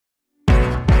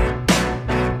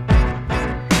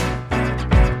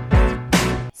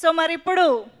So మరి ఇప్పుడు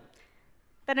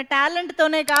తన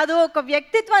టాలెంట్తోనే కాదు ఒక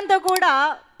వ్యక్తిత్వంతో కూడా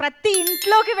ప్రతి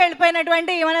ఇంట్లోకి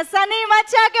వెళ్ళిపోయినటువంటి మన సన్నీ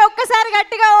మచ్చాకి ఒక్కసారి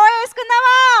గట్టిగా ఓ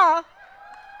వేసుకుందామా?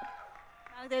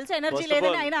 నాకు తెలిసి ఎనర్జీ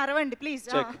లేదని అయినా అరవండి ప్లీజ్.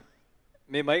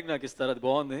 మీ మైక్ నాకు ఇస్తారు, అది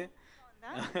బాగుంది.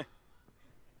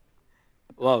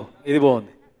 వావ్, ఇది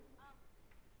బాగుంది.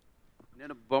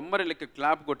 నేను బొమ్మరిలకి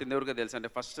క్లాప్ కొట్టింది ఎవరికో తెలుసు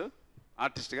అంటే ఫస్ట్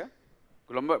ఆర్టిస్ట్గా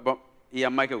ఈ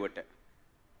అమ్మాయికే కొట్టా.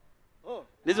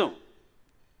 నిజం,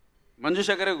 మంజు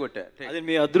శేఖరే కొట్టా. అది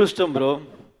మీ అదృష్టం బ్రో.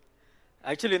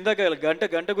 యాక్చువల్లీ ఇందాక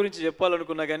గంట గురించి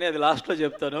చెప్పాలనుకున్నా కానీ అది లాస్ట్లో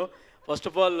చెప్తాను. ఫస్ట్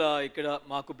ఆఫ్ ఆల్ ఇక్కడ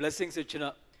మాకు బ్లెస్సింగ్స్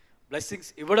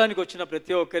ఇవ్వడానికి వచ్చిన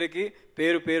ప్రతి ఒక్కరికి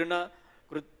పేరు పేరున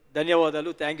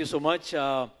ధన్యవాదాలు. Thank you so much.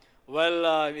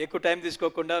 ఎక్కువ టైం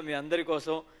తీసుకోకుండా మీ అందరి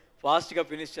కోసం ఫాస్ట్గా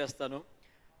ఫినిష్ చేస్తాను.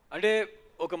 అంటే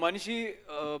ఒక మనిషి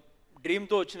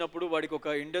డ్రీమ్తో వచ్చినప్పుడు వాడికి ఒక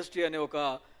ఇండస్ట్రీ అనే ఒక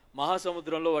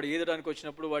మహాసముద్రంలో వాడు ఈదడానికి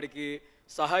వచ్చినప్పుడు వాడికి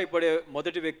సహాయపడే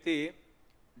మొదటి వ్యక్తి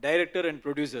director and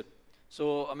producer. So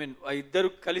I mean ఇద్దరు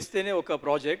కలిస్తేనే ఒక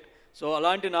ప్రాజెక్ట్. సో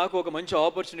అలాంటి నాకు ఒక మంచి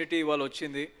ఆపర్చునిటీ ఇవాళ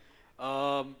వచ్చింది.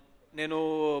 నేను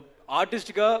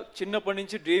ఆర్టిస్ట్గా చిన్నప్పటి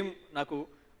నుంచి డ్రీమ్, నాకు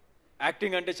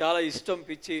యాక్టింగ్ అంటే చాలా ఇష్టం,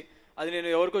 పిచ్చి. అది నేను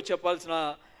ఎవరికో చెప్పాల్సిన,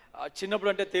 చిన్నప్పుడు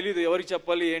అంటే తెలీదు ఎవరికి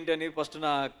చెప్పాలి ఏంటి అని, ఫస్ట్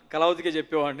నా కళావతికే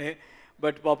చెప్పేవాడిని.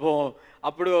 బట్ పాపం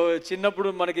అప్పుడు చిన్నప్పుడు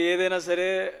మనకి ఏదైనా సరే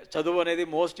చదువు అనేది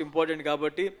మోస్ట్ ఇంపార్టెంట్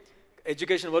కాబట్టి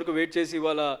ఎడ్యుకేషన్ వరకు వెయిట్ చేసి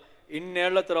ఇవాళ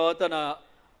ఇన్నేళ్ల తర్వాత నా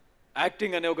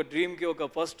యాక్టింగ్ అనే ఒక డ్రీమ్కి ఒక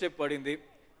ఫస్ట్ స్టెప్ పడింది.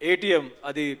 ఏటీఎం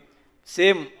అది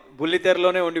సేమ్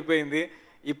బుల్లితెరలోనే ఉండిపోయింది.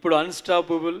 ఇప్పుడు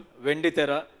అన్స్టాపబుల్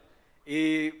వెండితెర. ఈ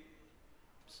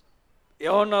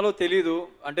ఏమన్నాలో తెలీదు,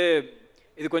 అంటే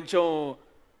ఇది కొంచెం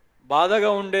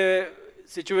బాధగా ఉండే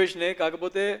సిచ్యువేషనే.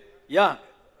 కాకపోతే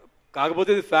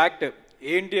ఇది ఫ్యాక్ట్.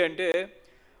 ఏంటి అంటే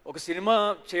ఒక సినిమా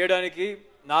చేయడానికి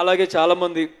నాలాగే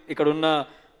చాలామంది ఇక్కడ ఉన్న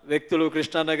వ్యక్తులు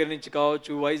కృష్ణానగర్ నుంచి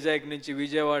కావచ్చు, వైజాగ్ నుంచి,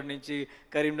 విజయవాడ నుంచి,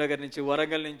 కరీంనగర్ నుంచి,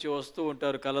 వరంగల్ నుంచి వస్తూ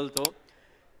ఉంటారు కళలతో.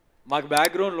 మాకు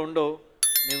బ్యాక్గ్రౌండ్లు ఉండవు,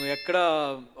 మేము ఎక్కడ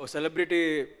ఓ సెలబ్రిటీ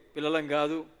పిల్లలం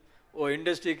కాదు, ఓ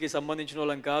ఇండస్ట్రీకి సంబంధించిన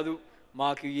వాళ్ళం కాదు,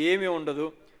 మాకు ఏమీ ఉండదు.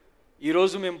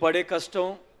 ఈరోజు మేము పడే కష్టం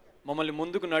మమ్మల్ని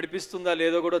ముందుకు నడిపిస్తుందా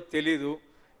లేదో కూడా తెలీదు.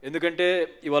 ఎందుకంటే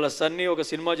ఇవాళ సన్నీ ఒక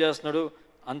సినిమా చేస్తున్నాడు,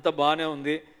 అంత బాగానే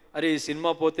ఉంది. అరే ఈ సినిమా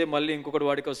పోతే మళ్ళీ ఇంకొకటి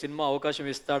వాడికి ఒక సినిమా అవకాశం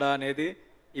ఇస్తాడా అనేది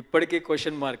ఇప్పటికీ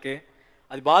క్వశ్చన్ మార్కే.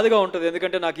 అది బాధగా ఉంటుంది,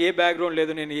 ఎందుకంటే నాకు ఏ బ్యాక్గ్రౌండ్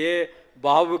లేదు, నేను ఏ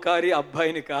బాబుకారి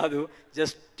అబ్బాయిని కాదు,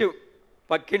 జస్ట్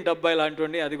పక్కింటి అబ్బాయి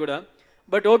లాంటి అది కూడా.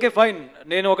 బట్ ఓకే ఫైన్,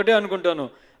 నేను ఒకటే అనుకుంటాను,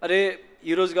 అరే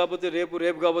ఈరోజు కాకపోతే రేపు,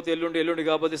 రేపు కాకపోతే ఎల్లుండి, ఎల్లుండి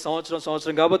కాకపోతే సంవత్సరం,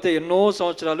 సంవత్సరం కాకపోతే ఎన్నో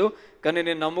సంవత్సరాలు, కానీ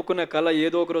నేను నమ్ముకున్న కళ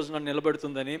ఏదో ఒక రోజు నన్ను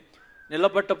నిలబెడుతుందని,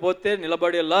 నిలబట్టపోతే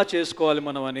నిలబడేలా చేసుకోవాలి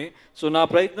మనం అని. సో నా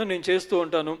ప్రయత్నం నేను చేస్తూ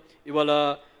ఉంటాను. ఇవాళ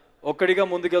ఒక్కడిగా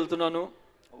ముందుకెళ్తున్నాను,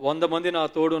 100 మంది నా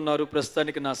తోడు ఉన్నారు,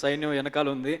 ప్రస్తుతానికి నా సైన్యం వెనకాల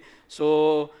ఉంది. సో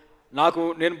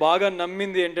నేను బాగా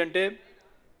నమ్మింది ఏంటంటే,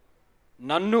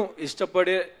 నన్ను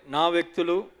ఇష్టపడే నా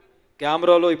వ్యక్తులు,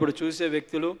 కెమెరాలో ఇప్పుడు చూసే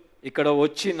వ్యక్తులు, ఇక్కడ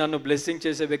వచ్చి నన్ను బ్లెస్సింగ్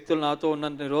చేసే వ్యక్తులు నాతో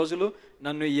ఉన్న రోజులు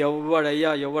నన్ను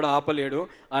ఎవడు ఆపలేడు,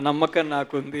 ఆ నమ్మకం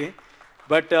నాకుంది.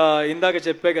 బట్ ఇందాక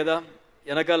చెప్పే కదా,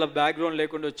 వెనకాల బ్యాక్గ్రౌండ్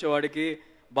లేకుండా వచ్చేవాడికి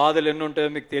బాధలు ఎన్ని ఉంటాయో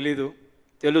మీకు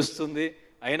తెలుస్తుంది.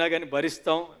 అయినా కానీ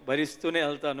భరిస్తూనే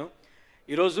వెళ్తాను.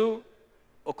 ఈరోజు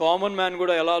ఒక కామన్ మ్యాన్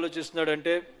కూడా ఎలా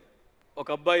ఆలోచిస్తున్నాడంటే, ఒక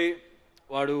అబ్బాయి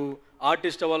వాడు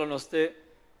ఆర్టిస్ట్ అవ్వాలని వస్తే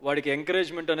వాడికి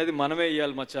ఎంకరేజ్మెంట్ అనేది మనమే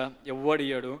ఇవ్వాలి మచ్చా, ఎవ్వడు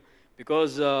ఇయ్యాడు.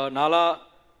 బికాజ్ నాలా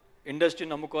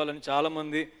ఇండస్ట్రీని నమ్ముకోవాలని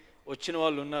చాలామంది వచ్చిన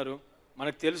వాళ్ళు ఉన్నారు.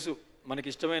 మనకు తెలుసు, మనకి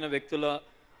ఇష్టమైన వ్యక్తుల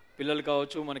పిల్లలు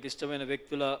కావచ్చు, మనకి ఇష్టమైన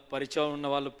వ్యక్తుల పరిచయం ఉన్న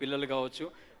వాళ్ళ పిల్లలు కావచ్చు,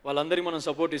 వాళ్ళందరికీ మనం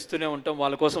సపోర్ట్ ఇస్తూనే ఉంటాం,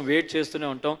 వాళ్ళ కోసం వెయిట్ చేస్తూనే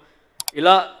ఉంటాం.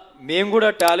 ఇలా మేము కూడా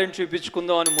టాలెంట్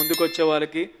చూపించుకుందాం అని ముందుకు వచ్చే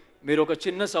వాళ్ళకి మీరు ఒక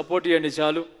చిన్న సపోర్ట్ ఇవ్వండి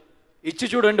చాలు. ఇచ్చి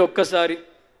చూడండి ఒక్కసారి,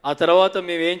 ఆ తర్వాత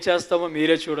మేము ఏం చేస్తామో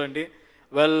మీరే చూడండి.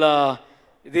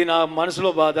 ఇది నా మనసులో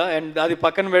బాధ. అండ్ అది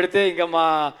పక్కన పెడితే ఇంకా మా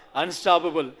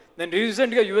అన్స్టాపబుల్. నేను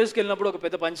రీసెంట్గా యూఎస్కి వెళ్ళినప్పుడు ఒక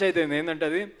పెద్ద పంచాయతీ అయింది. ఏంటంటే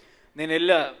అది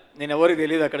నేను ఎవరికి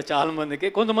తెలియదు, అక్కడ చాలామందికి,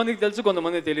 కొంతమందికి తెలుసు,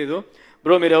 కొంతమందికి తెలియదు.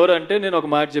 బ్రో మీరు ఎవరు అంటే నేను ఒక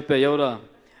మాట చెప్పా, ఎవరా,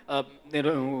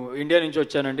 నేను ఇండియా నుంచి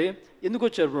వచ్చానండి. ఎందుకు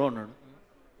వచ్చారు బ్రో అన్నాడు.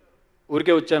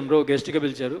 ఊరికే వచ్చాను బ్రో, గెస్ట్గా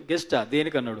పిలిచారు. గెస్టా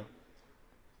దేనికి అన్నాడు.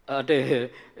 అంటే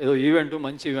ఏదో ఈవెంట్,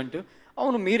 మంచి ఈవెంట్.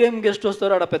 అవును మీరేం గెస్ట్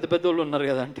వస్తారో, ఆడ పెద్ద పెద్ద వాళ్ళు ఉన్నారు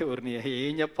కదా అంటే, ఎవరిని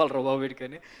ఏం చెప్పాలి రా బాబు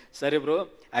వీడికని. సరే బ్రో,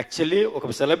 యాక్చువల్లీ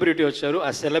ఒక సెలబ్రిటీ వచ్చారు, ఆ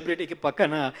సెలబ్రిటీకి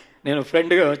పక్కన నేను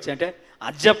ఫ్రెండ్గా వచ్చా అంటే,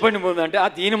 అది చెప్పండి ముందు అంటే,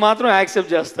 దీన్ని మాత్రం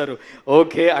యాక్సెప్ట్ చేస్తారు.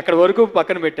 ఓకే అక్కడ వరకు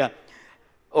పక్కన పెట్టా.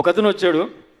 ఒకతను వచ్చాడు,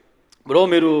 బ్రో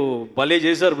మీరు భలే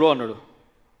చేశారు బ్రో అన్నాడు.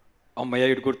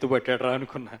 అమ్మయ్య ఇటు గుర్తుపట్టాడు రా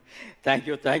అనుకున్నా.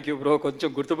 Thank you bro. కొంచెం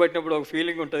గుర్తుపట్టినప్పుడు ఒక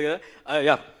ఫీలింగ్ ఉంటుంది కదా.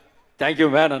 యా థ్యాంక్ యూ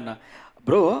మ్యాన్ అన్న.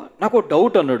 బ్రో నాకు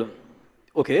డౌట్ అన్నాడు.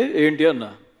 ఓకే ఏంటి అన్న.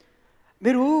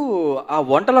 మీరు ఆ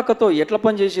వంటలక్కతో ఎట్లా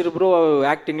పని చేసిర్రు బ్రో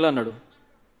యాక్టింగ్లో అన్నాడు.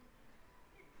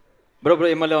 బ్రో బ్రో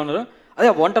ఎమ్మెల్యే ఉన్నారు, అదే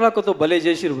వంటలక్కతో భలే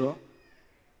చేసిరు బ్రో,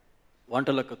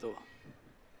 వంటలక్కతో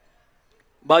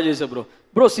బాగా చేశారు బ్రో.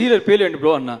 బ్రో సీరియల్ పేలేండి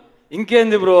బ్రో అన్న.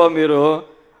 ఇంకేంది బ్రో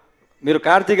మీరు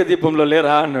కార్తీక దీపంలో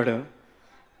లేరా అన్నాడు.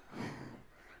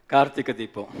 కార్తీక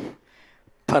దీపం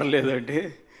పర్లేదండి,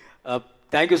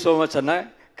 థ్యాంక్ యూ సో మచ్ అన్న.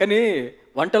 కానీ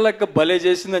వంటలక్క భలే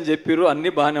చేసిందని చెప్పారు, అన్నీ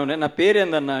బాగానే ఉన్నాయి. నా పేరు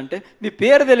ఏందన్నా అంటే, మీ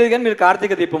పేరు తెలియదు కానీ మీరు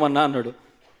కార్తీక దీపం అన్నా అన్నాడు.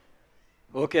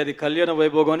 ఓకే, అది కళ్యాణ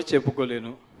వైభోగం అని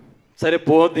చెప్పుకోలేను, సరే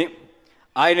పోద్ది.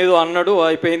 ఆయన ఏదో అన్నాడు,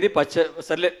 అయిపోయింది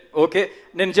సర్లే ఓకే.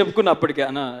 నేను చెప్పుకున్నా అప్పటికే,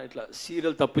 అన్న ఇట్లా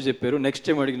సీరియల్ తప్పు చెప్పారు, నెక్స్ట్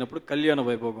టైం అడిగినప్పుడు కళ్యాణ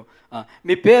వైభోగం.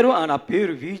 మీ పేరు? నా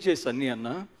పేరు విజయ్ సన్నీ అన్న,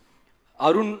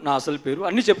 అరుణ్ నా అసలు పేరు,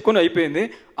 అన్నీ చెప్పుకొని అయిపోయింది.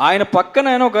 ఆయన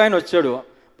పక్కన ఒక ఆయన వచ్చాడు,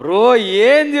 బ్రో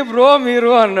ఏంది బ్రో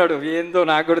మీరు అన్నాడు. ఏందో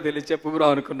నాకు కూడా తెలియదు, చెప్పు బ్రో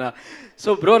అనుకున్నా. సో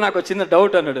బ్రో నాకు చిన్న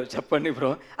డౌట్ అన్నాడు. చెప్పండి బ్రో,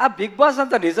 ఆ బిగ్ బాస్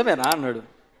అంతా నిజమేనా అన్నాడు.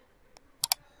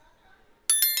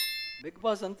 బిగ్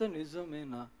బాస్ అంతా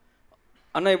నిజమేనా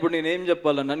అన్న, ఇప్పుడు నేనేం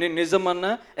చెప్పాలన్నా, నేను నిజమన్నా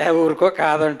ఊరుకో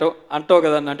అంటావు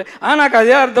కదన్న అంటే, నాకు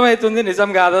అదే అర్థమవుతుంది నిజం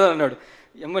కాదని అన్నాడు.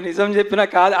 ఏమో నిజం చెప్పినా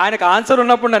కాదు, ఆయనకు ఆన్సర్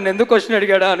ఉన్నప్పుడు నన్ను ఎందుకు క్వశ్చన్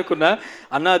అడిగాడా అనుకున్నా.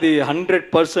 అన్న అది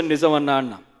 100% నిజం అన్నా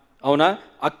అన్న. అవునా?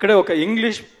 అక్కడే ఒక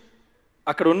ఇంగ్లీష్,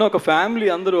 అక్కడ ఉన్న ఒక ఫ్యామిలీ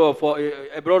అందరూ,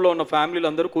 అబ్రాడ్లో ఉన్న ఫ్యామిలీలు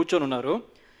అందరూ కూర్చొని ఉన్నారు.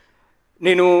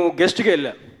 నేను గెస్ట్కి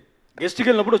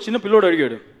వెళ్ళినప్పుడు చిన్న పిల్లోడు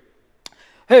అడిగాడు,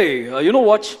 hey you know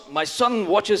watch my son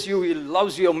watches you, he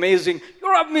loves you,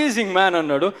 your amazing man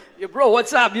అన్నాడు. బ్రో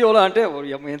వాట్సాప్ యోలా అంటే,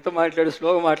 ఎంత మాట్లాడు,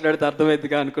 స్లోగా మాట్లాడితే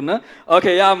అర్థమైద్దిగా అనుకున్నా.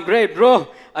 Okay yeah I'm great bro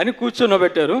అని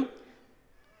కూర్చోబెట్టారు.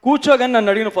 కూర్చోగానే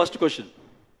నన్ను అడిగిన first question,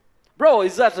 bro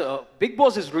is that big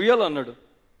boss is real అన్నాడు.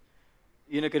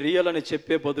 ఈయనకి రియల్ అని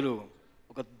చెప్పే బదులు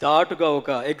ఒక ధాటుగా ఒక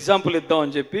ఎగ్జాంపుల్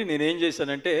ఇద్దామని చెప్పి నేనేం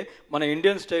చేశానంటే, మన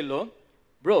ఇండియన్ స్టైల్లో,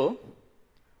 bro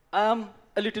I'm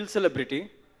a little celebrity,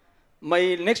 my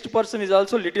next person is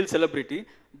also little celebrity,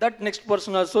 that next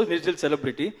person also little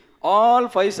celebrity, all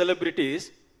 5 celebrities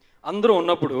అందరూ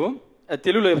ఉన్నప్పుడు,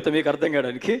 తెలుగులో చెప్తా మీకు అర్థం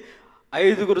కావడానికి,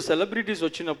 5 సెలబ్రిటీస్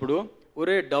వచ్చినప్పుడు,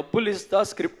 ఒరే డబ్బులు ఇస్తా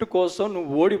స్క్రిప్ట్ కోసం,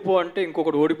 నువ్వు ఓడిపో అంటే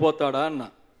ఇంకొకటి ఓడిపోతాడా అన్న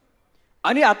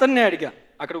అని అతన్నే అడిగా.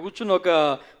 అక్కడ కూర్చున్న ఒక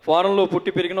ఫారెన్లో పుట్టి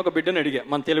పెరిగిన ఒక బిడ్డని అడిగా,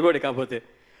 మన తెలుగువాడి కాకపోతే.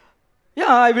 యా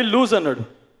ఐ విల్ లూజ్ అన్నాడు.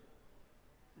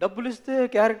 డబ్బులు ఇస్తే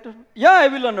క్యారెక్టర్, యా ఐ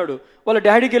విల్ అన్నాడు. వాళ్ళ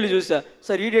డాడీకి వెళ్ళి చూసా,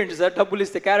 సార్ ఈడేంటి సార్ డబ్బులు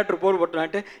ఇస్తే క్యారెక్టర్ పోరుపట్టడం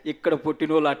అంటే, ఇక్కడ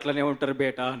పుట్టిన వాళ్ళు అట్లనే ఉంటారు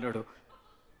బేటా అన్నాడు.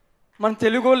 మన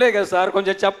తెలుగులే కదా సార్,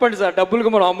 కొంచెం చెప్పండి సార్,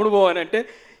 డబ్బులకు మనం అమ్ముడు పోవని అంటే.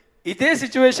 ఇదే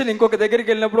సిచ్యువేషన్ ఇంకొక దగ్గరికి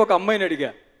వెళ్ళినప్పుడు ఒక అమ్మాయిని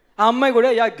అడిగా. ఆ అమ్మాయి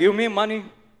కూడా, yeah give me money,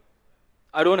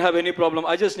 I don't have any problem,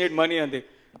 I just need money అంది.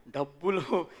 డబ్బులు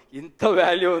ఇంత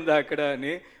వాల్యూ ఉందా అక్కడ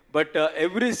అని. బట్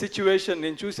ఎవ్రీ సిచ్యువేషన్,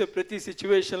 నేను చూసే ప్రతి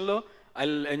సిచ్యువేషన్లో ఐ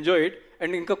ఎంజాయ్ ఇట్.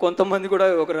 అండ్ ఇంకా కొంతమంది కూడా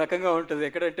ఒక రకంగా ఉంటుంది,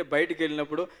 ఎక్కడంటే బయటికి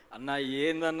వెళ్ళినప్పుడు, అన్న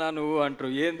ఏందన్నా నువ్వు అంటారు,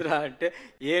 ఏంద్రా అంటే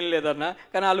ఏం లేదన్నా,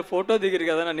 కానీ వాళ్ళు ఫోటో దిగిరు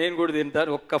కదన్నా నేను కూడా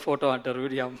తింటాను, ఒక్క ఫోటో అంటారు.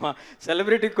 వీడి అమ్మ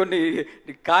సెలబ్రిటీ కొన్ని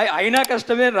అయినా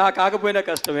కష్టమే, కాకపోయినా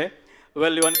కష్టమే.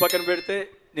 వాళ్ళు ఇవన్నీ పక్కన పెడితే,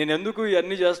 నేను ఎందుకు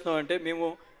ఇవన్నీ చేస్తున్నాం అంటే, మేము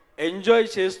ఎంజాయ్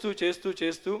చేస్తూ చేస్తూ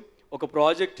చేస్తూ ఒక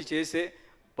ప్రాజెక్ట్ చేసే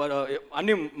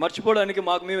అన్నీ మర్చిపోవడానికి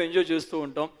మాకు మేము ఎంజాయ్ చేస్తూ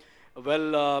ఉంటాం.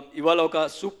 ఇవాళ ఒక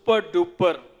సూపర్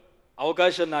డూపర్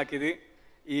అవకాశం నాకు ఇది.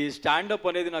 ఈ స్టాండప్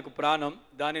అనేది నాకు ప్రాణం,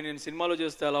 దాన్ని నేను సినిమాలో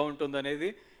చేస్తే ఎలా ఉంటుంది అనేది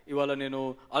ఇవాళ నేను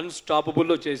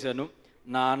అన్స్టాపబుల్లో చేశాను.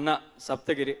 నా అన్న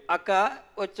సప్తగిరి, అక్క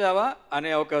వచ్చావా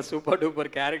అనే ఒక సూపర్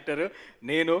డూపర్ క్యారెక్టర్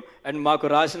నేను. అండ్ మాకు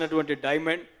రాసినటువంటి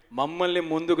డైమండ్, మమ్మల్ని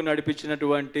ముందుకు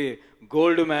నడిపించినటువంటి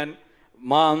గోల్డ్ మ్యాన్,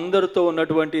 మా అందరితో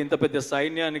ఉన్నటువంటి ఇంత పెద్ద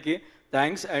సైన్యానికి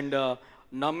థ్యాంక్స్. అండ్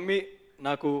నమ్మి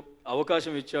నాకు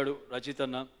అవకాశం ఇచ్చాడు రచిత్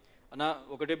అన్న. అన్న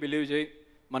ఒకటే బిలీవ్ చేయి,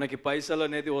 మనకి పైసలు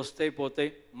అనేది వస్తాయి పోతాయి,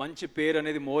 మంచి పేరు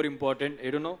అనేది మోర్ ఇంపార్టెంట్.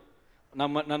 ఎడునో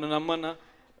నన్ను నమ్మన్నా,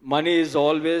 మనీ ఈజ్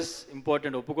ఆల్వేస్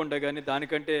ఇంపార్టెంట్ ఒప్పుకుంటా, కానీ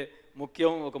దానికంటే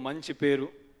ముఖ్యం ఒక మంచి పేరు.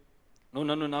 నువ్వు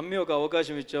నన్ను నమ్మి ఒక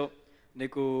అవకాశం ఇచ్చావు,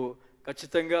 నీకు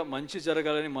ఖచ్చితంగా మంచి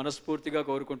జరగాలని మనస్ఫూర్తిగా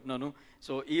కోరుకుంటున్నాను.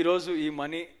 సో ఈరోజు ఈ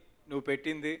మనీ నువ్వు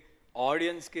పెట్టింది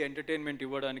ఆడియన్స్కి ఎంటర్టైన్మెంట్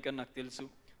ఇవ్వడానికని నాకు తెలుసు.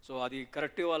 సో అది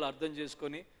కరెక్ట్గా వాళ్ళు అర్థం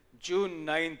చేసుకొని June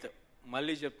 9th,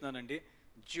 మళ్ళీ చెప్తున్నానండి,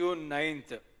 June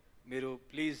 9th మీరు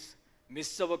ప్లీజ్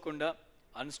మిస్ అవ్వకుండా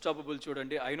అన్స్టాపబుల్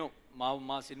చూడండి. అయినో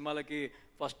మా సినిమాలకి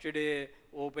ఫస్ట్ డే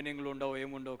ఓపెనింగ్లు ఉండవు,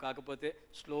 ఏముండవు, కాకపోతే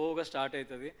స్లోగా స్టార్ట్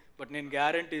అవుతుంది. బట్ నేను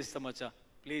గ్యారంటీ ఇస్తాను మచ్చా,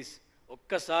 ప్లీజ్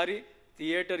ఒక్కసారి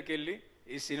థియేటర్కి వెళ్ళి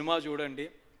ఈ సినిమా చూడండి.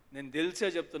 నేను తెలిసే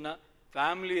చెప్తున్నా,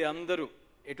 ఫ్యామిలీ అందరూ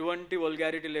ఎటువంటి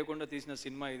వల్గారిటీ లేకుండా తీసిన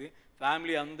సినిమా ఇది,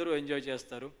 ఫ్యామిలీ అందరూ ఎంజాయ్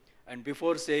చేస్తారు. అండ్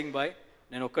బిఫోర్ సేయింగ్ బాయ్,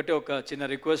 నేను ఒక చిన్న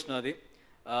రిక్వెస్ట్ నాది.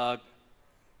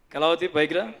 కళావతి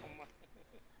బైక్ రా,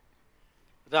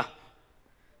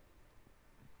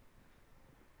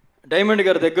 డైమండ్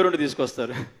గారు దగ్గరుండి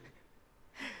తీసుకొస్తారు.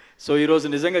 సో ఈరోజు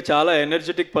నిజంగా చాలా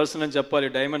ఎనర్జెటిక్ పర్సన్ అని చెప్పాలి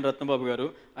డైమండ్ రత్నబాబు గారు.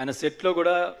 ఆయన సెట్లో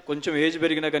కూడా కొంచెం ఏజ్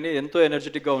పెరిగినా కానీ ఎంతో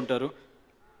ఎనర్జెటిక్గా ఉంటారు.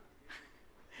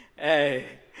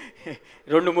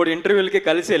 2-3 ఇంటర్వ్యూలకి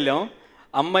కలిసి వెళ్ళాం.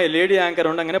 అమ్మాయి లేడీ యాంకర్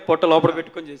ఉండగానే పొట్ట లోపల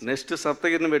పెట్టుకొని చేసి నెక్స్ట్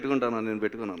సప్తగిరిని పెట్టుకుంటాను, నేను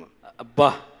పెట్టుకున్నాను. అబ్బా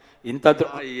ఇంత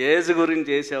ఏజ్ గురించి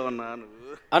చేసావన్నా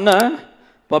నువ్వు అన్న.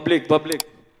 పబ్లిక్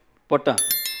పొట్ట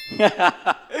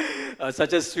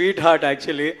such a sweet heart.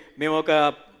 Actually మేము ఒక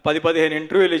 10-15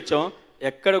 ఇంటర్వ్యూలు ఇచ్చాం,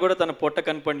 ఎక్కడ కూడా తన పొట్ట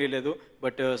కనపడలేదు.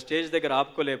 బట్ స్టేజ్ దగ్గర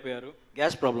ఆపుకోలేకపోయారు.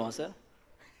 గ్యాస్ ప్రాబ్లమా sir?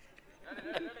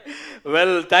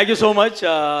 Well thank you so much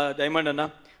diamond అన్న.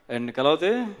 అండ్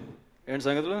కలవతే ఏంటి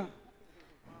సంగతులు?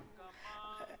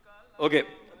 ఓకే,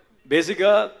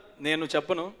 బేసిక్గా నేను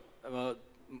చెప్పను.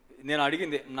 నేను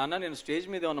అడిగింది, నాన్న నేను స్టేజ్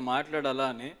మీద ఏమన్నా మాట్లాడాలా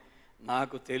అని.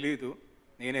 నాకు తెలీదు,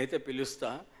 నేనైతే పిలుస్తా,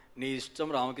 నీ ఇష్టం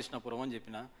రామకృష్ణపురం అని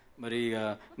చెప్పిన. మరి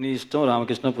నీ ఇష్టం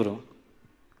రామకృష్ణపురం.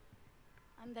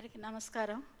 అందరికీ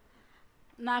నమస్కారం.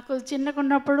 నాకు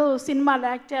చిన్నకున్నప్పుడు సినిమాలు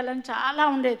యాక్ట్ చేయాలని చాలా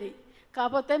ఉండేది.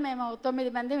 కాకపోతే మేము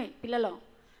 9 మంది పిల్లలం.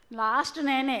 లాస్ట్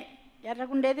నేనే,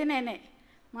 ఎర్రగుండేది నేనే,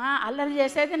 మా అల్లరి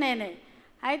చేసేది నేనే.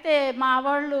 అయితే మా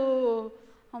వాళ్ళు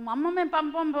అమ్మ మేము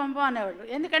పంపం అనేవాళ్ళు.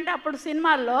 ఎందుకంటే అప్పుడు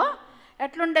సినిమాల్లో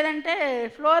ఎట్లుండేదంటే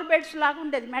ఫ్లోర్ బెడ్స్ లాగా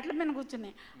ఉండేది, మెట్ల మీద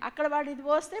కూర్చుని. అక్కడ వాడు ఇది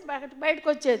పోస్తే బయటకు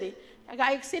వచ్చేది.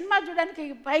 సినిమా చూడడానికి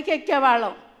పైకి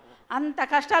ఎక్కేవాళ్ళం. అంత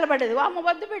కష్టాలు పడేది. అమ్మ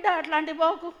వద్దు బిడ్డ అట్లాంటివి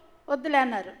పోకు, వద్దులే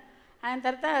అన్నారు. ఆయన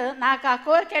తర్వాత నాకు ఆ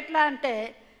కోరిక ఎట్లా అంటే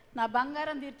నా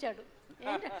బంగారం తీర్చాడు.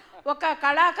 ఏంటి, ఒక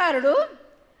కళాకారుడు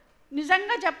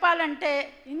నిజంగా చెప్పాలంటే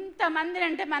ఇంతమంది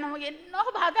అంటే మనం ఎన్నో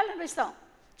బాధలు అనిపిస్తాం.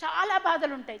 చాలా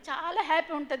బాధలు ఉంటాయి, చాలా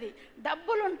హ్యాపీ ఉంటుంది,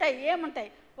 డబ్బులు ఉంటాయి, ఏముంటాయి.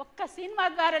 ఒక్క సినిమా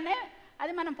ద్వారానే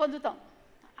అది మనం పొందుతాం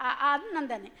ఆ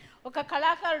ఆనందాన్ని. ఒక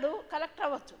కళాకారుడు కలెక్టర్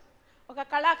అవ్వచ్చు, ఒక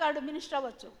కళాకారుడు మినిస్టర్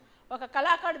అవ్వచ్చు, ఒక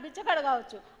కళాకారుడు బిచ్చగాడు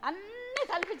కావచ్చు. అన్నీ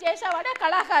కలిపి చేసేవాడే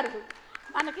కళాకారుడు.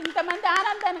 మనకి ఇంతమంది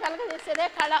ఆనందాన్ని కలగజేసేదే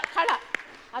కళ.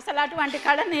 అసలు అటువంటి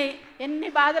కళని ఎన్ని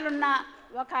బాధలున్నా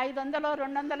ఒక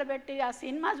 500-200 పెట్టి ఆ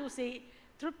సినిమా చూసి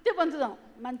తృప్తి పొందుదాం.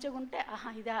 మంచిగా ఉంటే ఆహా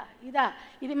ఇదా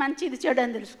ఇది మంచి, ఇది చెడు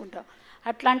అని తెలుసుకుంటాం.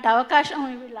 అట్లాంటి అవకాశం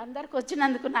వీళ్ళందరికీ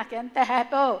వచ్చినందుకు నాకు ఎంత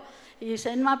హ్యాపో. ఈ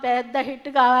సినిమా పెద్ద హిట్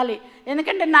కావాలి.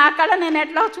 ఎందుకంటే నా కళ నేను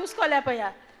ఎట్లా చూసుకోలేకపోయా,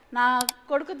 నా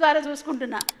కొడుకు ద్వారా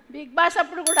చూసుకుంటున్నా. బిగ్ బాస్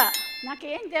అప్పుడు కూడా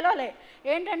నాకేం తెలియలే.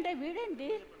 ఏంటంటే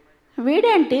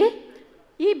వీడేంటి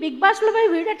ఈ బిగ్ బాస్లో పోయి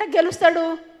వీడెట్ట గెలుస్తాడు,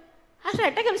 అసలు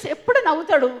ఎట్ట గెలుస్తాడు, ఎప్పుడు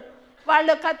నవ్వుతాడు.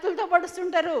 వాళ్ళు కత్తులతో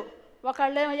పడుస్తుంటారు,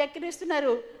 ఒకళ్ళు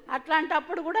ఎక్కిరిస్తున్నారు.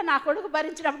 అట్లాంటప్పుడు కూడా నా కొడుకు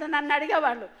భరించినప్పుడు నన్ను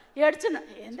అడిగేవాళ్ళు, ఏడ్చున్నా.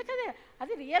 ఎందుకది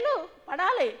అది రియలు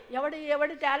పడాలి,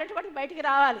 ఎవడి టాలెంట్ వాడికి బయటికి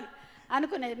రావాలి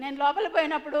అనుకునేది. నేను లోపల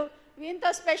పోయినప్పుడు వీంతో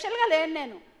స్పెషల్గా లేను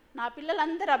నేను. నా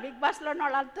పిల్లలందరూ ఆ బిగ్ బాస్లో ఉన్న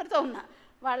వాళ్ళందరితో ఉన్నా.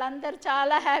 వాళ్ళందరూ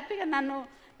చాలా హ్యాపీగా నన్ను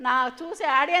నా చూసే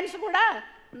ఆడియన్స్ కూడా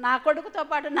నా కొడుకుతో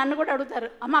పాటు నన్ను కూడా అడుగుతారు,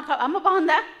 అమ్మ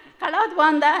బాగుందా, కళావతి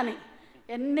బాగుందా అని.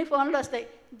 ఎన్ని ఫోన్లు వస్తాయి.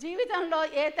 జీవితంలో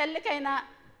ఏ తల్లికైనా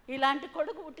ఇలాంటి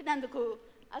కొడుకు పుట్టినందుకు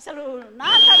అసలు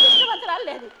నాకు అదృష్టవంతురాలు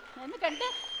లేదు. ఎందుకంటే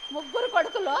 3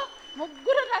 కొడుకులో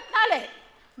 3 రత్నాలే,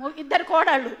 2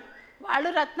 కోడళ్ళు, వాళ్ళు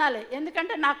రత్నాలే.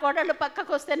 ఎందుకంటే నా కోడళ్ళు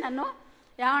పక్కకు వస్తే నన్ను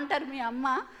ఏమంటారు,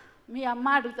 మీ అమ్మ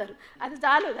అడుగుతారు. అది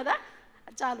చాలు కదా,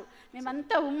 అది చాలు.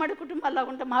 మేమంతా ఉమ్మడి కుటుంబాల్లో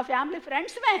ఉంటాం, మా ఫ్యామిలీ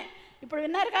ఫ్రెండ్స్మే. ఇప్పుడు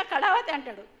విన్నారుగా, కళావతి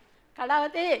అంటాడు.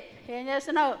 కళావతి ఏం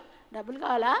చేస్తున్నావు, డబ్బులు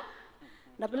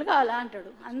కావాలా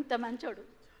అంటాడు. అంత మంచోడు,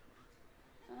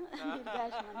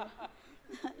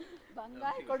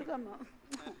 బంగారు కొడుకమ్మ.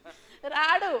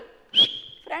 రాడు,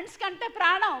 ఫ్రెండ్స్ కంటే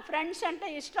ప్రాణం, ఫ్రెండ్స్ అంటే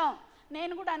ఇష్టం.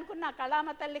 నేను కూడా అనుకున్నా, కళామ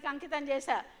తల్లికి అంకితం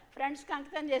చేశా, ఫ్రెండ్స్కి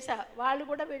అంకితం చేశా. వాళ్ళు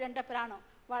కూడా వీడంటే ప్రాణం.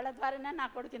 వాళ్ళ ద్వారానే నా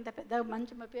కొడుకు ఇంత పెద్ద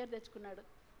మంచి పేరు తెచ్చుకున్నాడు.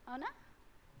 అవునా?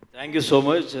 Thank you so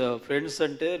much. Friends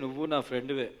అంటే నువ్వు నా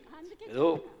ఫ్రెండ్వే, ఏదో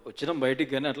వచ్చినాం బయటికి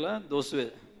కానీ అట్లా దోస్తువే.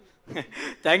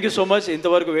 Thank you so much.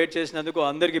 ఇంతవరకు వెయిట్ చేసినందుకు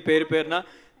అందరికీ పేరు పేరున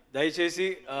దయచేసి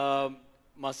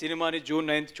మా సినిమాని June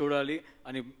 9th చూడాలి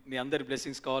అని మీ అందరి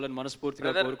బ్లెస్సింగ్స్ కావాలని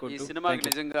మనస్ఫూర్తిగా కోరుకుంటూ, ఈ సినిమాకి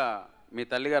నిజంగా మీ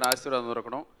తల్లిగారు ఆశీర్వాదం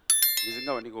దొరకడం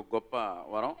నిజంగా నీకు గొప్ప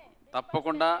వరం.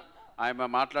 తప్పకుండా ఆమె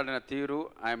మాట్లాడిన తీరు,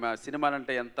 ఆమె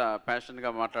సినిమాలంటే ఎంత ప్యాషన్గా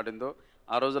మాట్లాడిందో,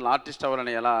 ఆ రోజుల్లో ఆర్టిస్ట్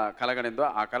అవ్వాలని ఎలా కలగనిందో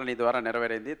ఆ కళ నీ ద్వారా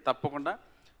నెరవేరైంది. తప్పకుండా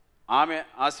ఆమె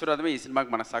ఆశీర్వాదమే ఈ సినిమాకి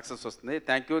మనకు సక్సెస్ వస్తుంది.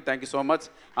 Thank you so much.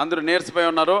 అందరూ నేర్చిపోయి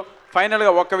ఉన్నారు.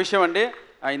 ఫైనల్గా ఒక్క విషయం అండి,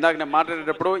 ఇందాక నేను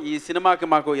మాట్లాడేటప్పుడు ఈ సినిమాకి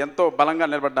మాకు ఎంతో బలంగా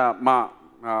నిలబడ్డ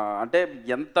అంటే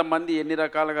ఎంతమంది ఎన్ని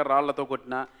రకాలుగా రాళ్లతో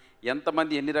కొట్టినా,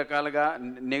 ఎంతమంది ఎన్ని రకాలుగా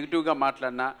నెగిటివ్గా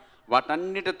మాట్లాడినా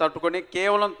వాటన్నిటి తట్టుకొని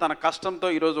కేవలం తన కష్టంతో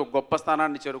ఈరోజు ఒక గొప్ప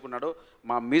స్థానాన్ని చేరుకున్నాడు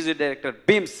మా music director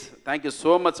beams. Thank you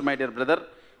so much my dear brother.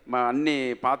 మా అన్ని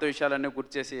పాత విషయాలన్నీ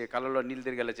గుర్తు చేసి కళ్ళలో నీళ్ళు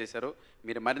తిరిగేలా చేశారు.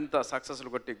 మీరు మరింత సక్సెస్లు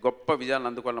కొట్టి గొప్ప విజయాలను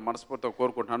అందుకోవాలని మనస్ఫూర్తిగా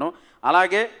కోరుకుంటున్నాను.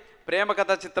 అలాగే ప్రేమ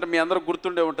కథా చిత్రం మీ అందరూ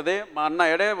గుర్తుండే ఉంటుంది. మా అన్న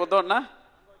ఎడే వద్దు అన్నా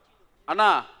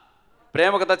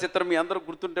ప్రేమ కథా చిత్రం మీ అందరూ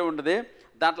గుర్తుంటే ఉండదు.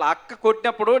 దాంట్లో అక్క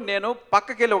కొట్టినప్పుడు నేను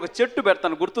పక్కకి వెళ్ళి ఒక చెట్టు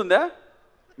పెడతాను, గుర్తుందా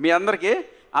మీ అందరికీ?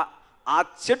 ఆ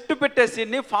చెట్టు పెట్టే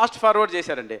సీన్ని ఫాస్ట్ ఫార్వర్డ్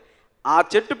చేశారండి. ఆ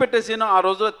చెట్టు పెట్టే సీన్ ఆ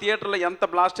రోజులో థియేటర్లో ఎంత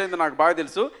బ్లాస్ట్ అయిందో నాకు బాగా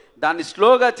తెలుసు. దాన్ని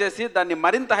స్లోగా చేసి దాన్ని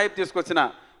మరింత హైప్ తీసుకొచ్చిన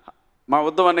మా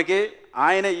ఉద్దవన్నకి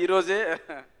ఆయన ఈరోజే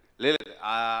లేదు,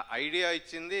 ఆ ఐడియా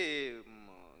ఇచ్చింది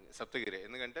సప్తగిరి.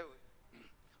 ఎందుకంటే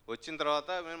వచ్చిన తర్వాత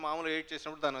మేము మామూలుగా ఎడిట్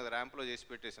చేసినప్పుడు దాన్ని ర్యాంప్లో చేసి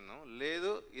పెట్టేసినాం.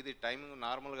 లేదు, ఇది టైమింగ్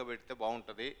నార్మల్గా పెడితే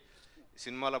బాగుంటుంది,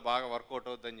 సినిమాలో బాగా వర్కౌట్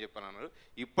అవుతుందని చెప్పాను అన్నారు.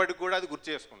 ఇప్పటికి కూడా అది గుర్తు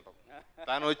చేసుకుంటాం.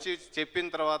 తాను వచ్చి చెప్పిన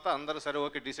తర్వాత అందరూ సరే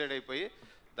ఓకే డిసైడ్ అయిపోయి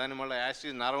దాన్ని మళ్ళీ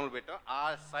యాసిడ్ నార్మల్ పెట్టాం. ఆ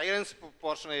సైలెన్స్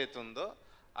పోర్షన్ అవుతుందో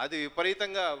అది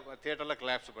విపరీతంగా థియేటర్లో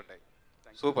క్లాప్స్ పడ్డాయి.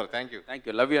 Super, thank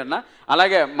you. Love you అన్న.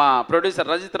 అలాగే మా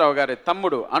ప్రొడ్యూసర్ రజిత్ రావు గారి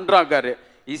తమ్ముడు అనురాగ్ గారి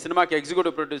ఈ సినిమాకి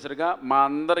ఎగ్జిక్యూటివ్ ప్రొడ్యూసర్గా మా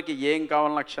అందరికీ ఏం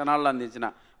కావాలన్న క్షణాల్లో అందించిన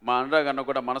మా అనురాగ్ అన్న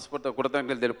కూడా మనస్ఫూర్తిగా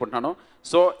కృతజ్ఞతలు తెలుపుకుంటున్నాను.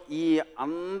 సో ఈ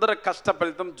అందరి కష్ట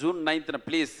ఫలితం June 9th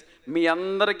ప్లీజ్ మీ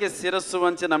అందరికీ శిరస్సు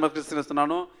వంచి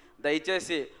నమస్కరిస్తున్నాను.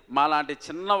 దయచేసి మాలాంటి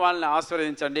చిన్న వాళ్ళని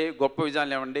ఆశీర్వదించండి, గొప్ప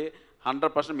విజయాలు ఇవ్వండి.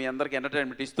 100% మీ అందరికీ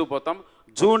ఎంటర్టైన్మెంట్ ఇస్తూ పోతాం.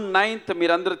 June 9th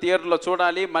మీరందరూ థియేటర్లో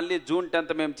చూడాలి. మళ్ళీ June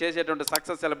 10th మేము చేసేటువంటి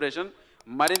సక్సెస్ సెలబ్రేషన్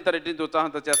మరింత రెట్టించి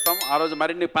ఉత్సాహంతో చేస్తాం. ఆ రోజు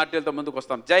మరిన్ని పార్టీలతో ముందుకు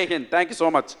వస్తాం. జై Hind, thank you so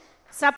much.